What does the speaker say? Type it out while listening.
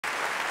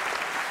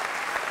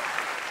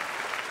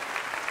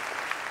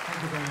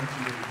Thank you very much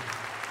indeed.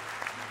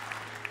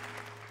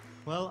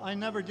 Well, I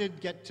never did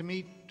get to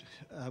meet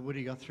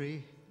Woody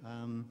Guthrie.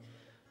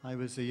 I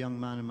was a young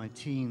man in my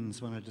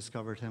teens when I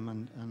discovered him,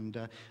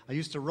 and I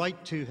used to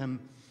write to him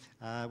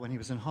when he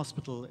was in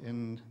hospital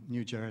in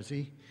New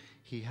Jersey.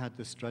 He had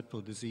this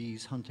dreadful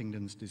disease,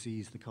 Huntington's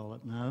disease they call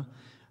it now,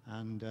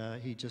 and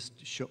he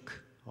just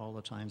shook all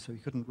the time, so he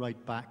couldn't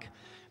write back.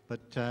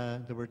 But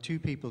there were two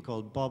people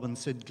called Bob and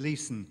Sid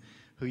Gleason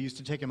who used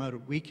to take him out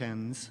at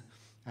weekends,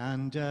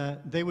 and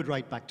they would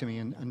write back to me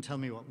and tell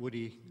me what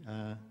Woody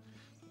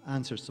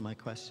answers to my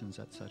questions,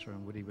 etc.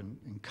 And Woody would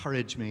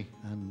encourage me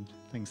and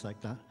things like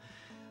that.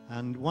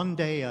 And one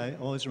day, I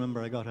always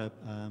remember I got a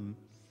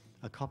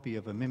copy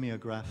of a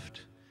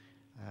mimeographed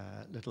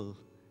little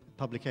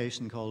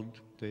publication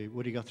called the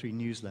Woody Guthrie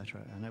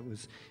newsletter, and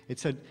it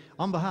said,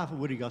 on behalf of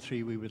Woody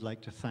Guthrie, we would like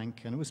to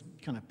thank, and it was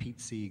kind of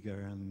Pete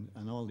Seeger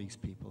and all these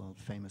people, all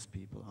famous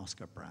people,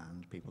 Oscar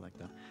Brand, people like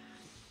that.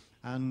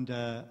 And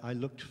I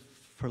looked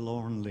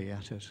forlornly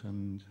at it,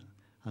 and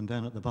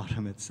then at the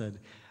bottom it said,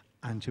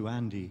 and to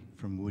Andy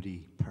from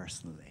Woody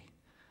personally.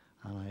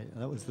 And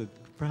that was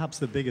perhaps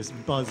the biggest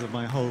buzz of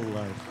my whole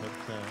life.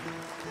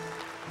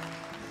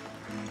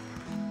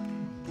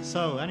 But,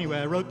 so anyway,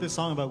 I wrote this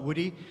song about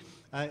Woody.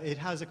 It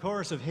has a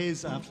chorus of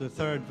his after the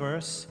third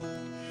verse.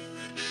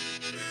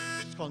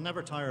 It's called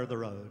Never Tire of the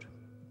Road.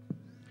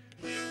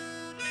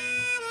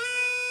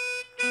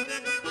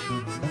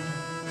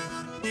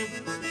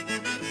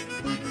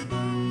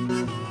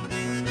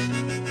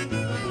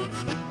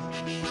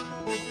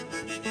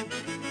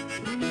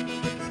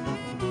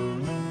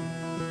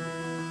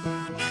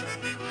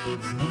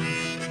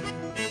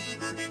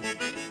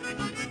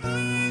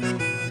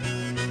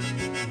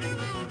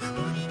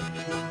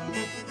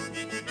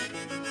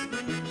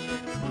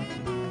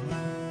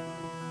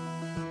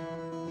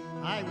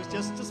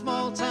 Just a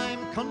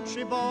small-time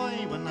country boy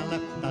when I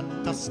left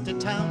that dusty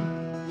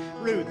town.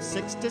 Route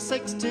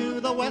 66 to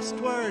the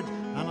westward,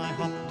 and I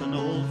hopped an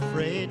old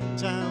freight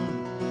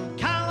town.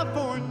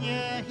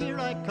 California, here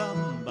I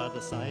come, by the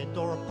side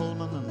door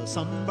Pullman and the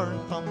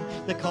sunburned thumb.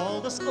 They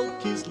called us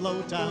Okies,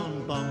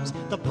 low-down bums.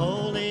 The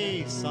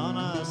police on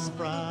us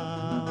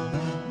frown.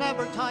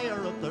 Never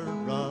tire of the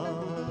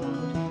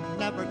road,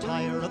 never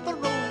tire of the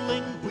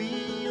rolling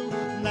wheel,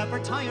 never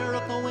tire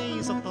of the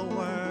ways of the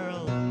world.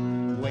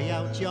 Way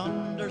out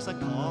yonder's a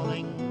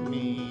calling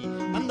me,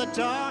 and the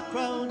dark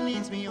road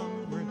leads me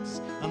onwards,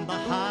 and the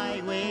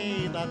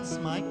highway, that's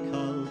my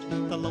code.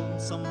 The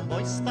lonesome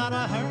voice that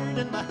I heard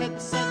in the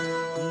headset,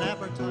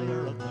 never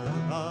tire of the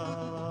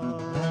road.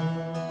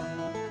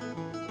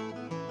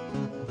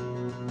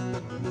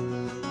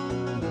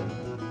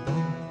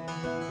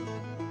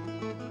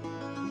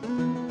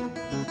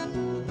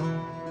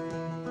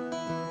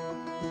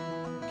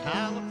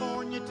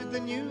 California to the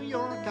New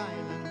York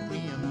Island, me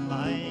and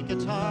my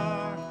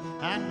guitar.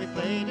 And we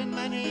played in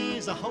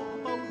many's a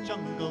hobo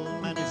jungle,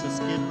 many's a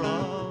skid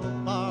row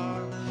bar.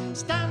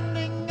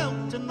 Standing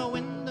out in the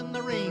wind and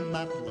the rain,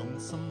 that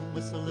lonesome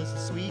whistle is a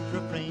sweet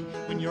refrain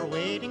when you're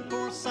waiting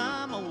for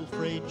some old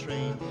freight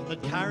train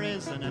that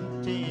carries an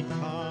empty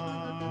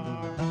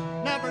car.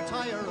 Never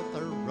tire of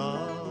the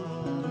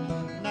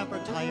road, never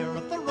tire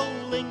of the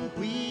rolling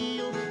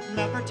wheel,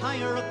 never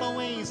tire of the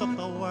ways of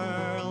the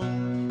world.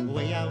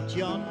 Way out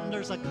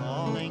yonder's a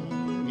calling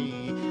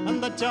me,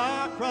 and the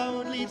dark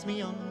road leads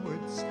me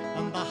onwards,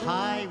 and the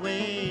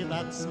highway,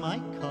 that's my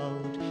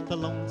code. The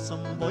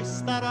lonesome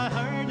voice that I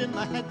heard in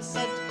the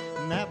headset,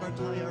 never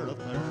tire of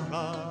the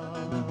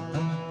road.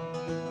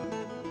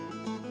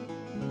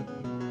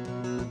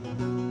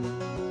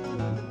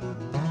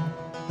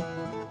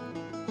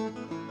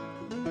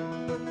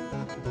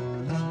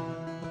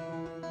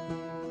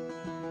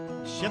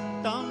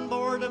 Shipped on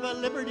board of a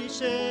Liberty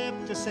ship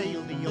to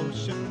sail the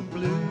ocean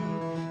blue.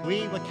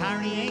 We were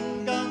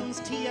carrying guns,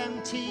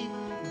 TNT,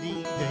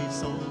 D-Day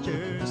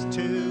soldiers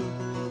too.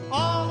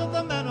 All of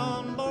the men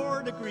on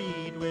board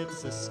agreed with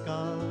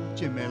Cisco,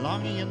 Jimmy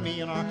Longy and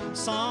me, and our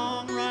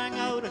song rang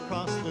out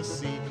across the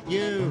sea.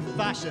 You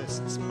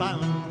fascists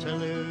bound to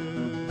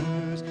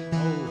lose.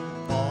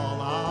 Oh,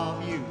 all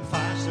of you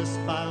fascists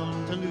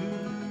bound to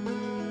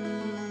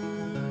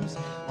lose.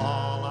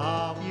 All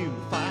of you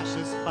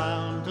fascists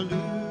bound to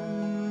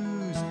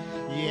lose.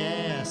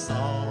 Yes,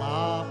 all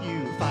of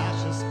you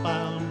fascists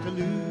bound to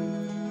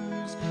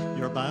lose.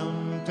 You're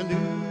bound to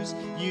lose,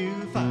 you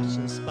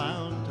fascists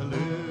bound to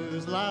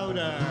lose.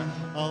 Louder,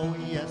 oh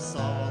yes,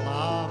 all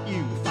of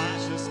you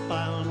fascists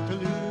bound to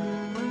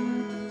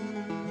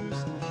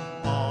lose.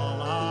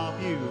 All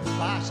of you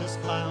fascists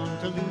bound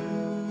to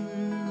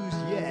lose.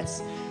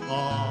 Yes,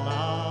 all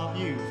of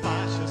you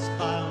fascists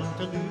bound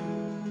to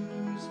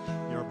lose.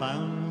 You're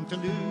bound to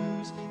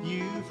lose,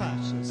 you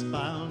fascists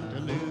bound to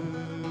lose.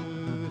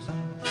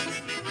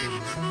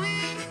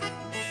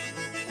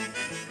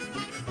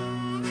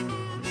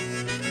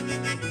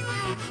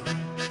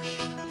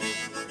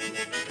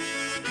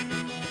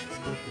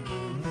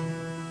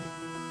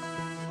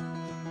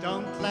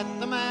 Don't let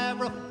them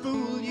ever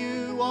fool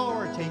you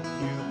or take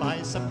you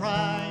by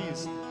surprise.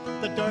 skies.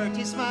 The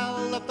dirty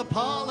smell of the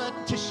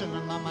politician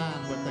and the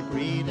man with the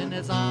greed in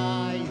his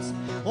eyes.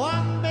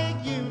 One big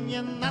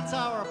union, that's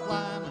our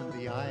plan, and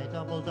the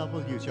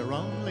IWW's your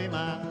only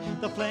man.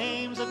 The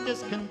flames of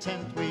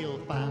discontent we'll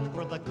fan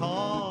for the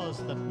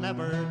cause that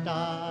never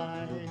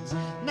dies.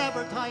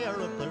 Never tire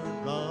of the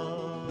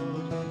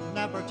road,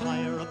 never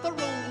tire of the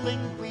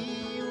rolling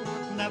wheel,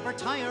 never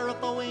tire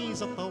of the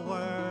ways of the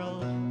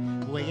world.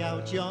 Way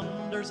out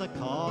yonder's a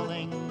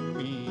calling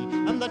me,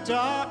 and the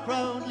dark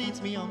road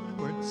leads me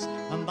onwards,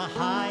 and the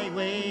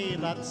highway,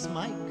 that's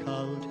my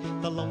code.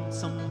 The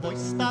lonesome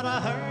voice that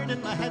I heard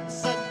in my head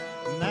said,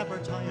 never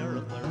tire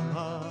of the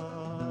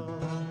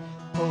road.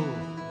 Oh,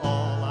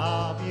 all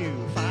of you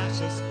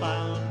fascists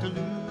bound to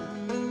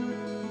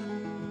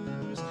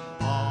lose,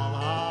 all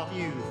of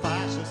you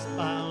fascists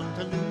bound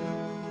to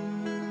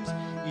lose.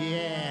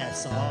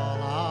 Yes,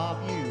 all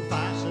of you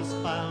fascists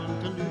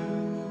bound to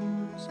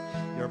lose.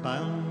 You're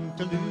bound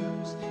to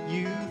lose,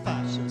 you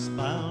fascists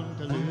bound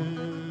to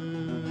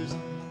lose.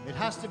 It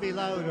has to be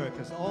louder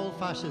because all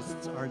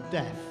fascists are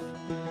deaf.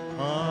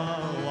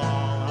 Oh,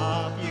 all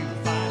of you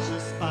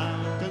fascists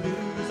bound to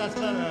lose, that's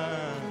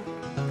better.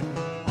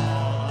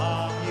 All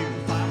of you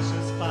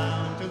fascists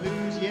bound to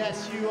lose,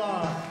 yes you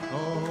are.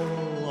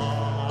 Oh,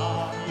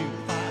 all of you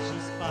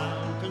fascists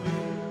bound to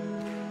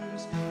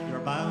lose.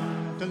 You're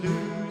bound to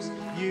lose,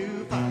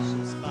 you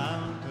fascists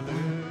bound to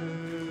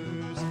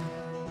lose.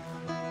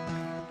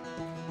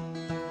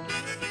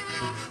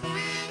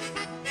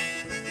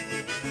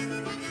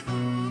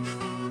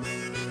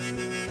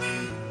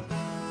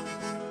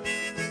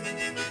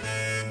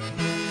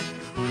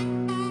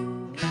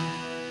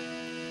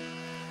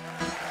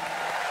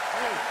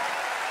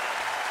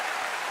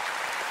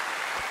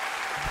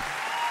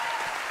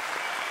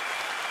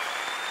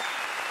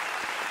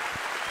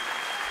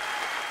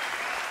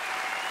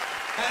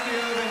 Andy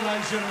Irvine,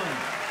 ladies and gentlemen.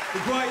 The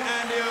great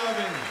Andy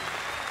Irvine.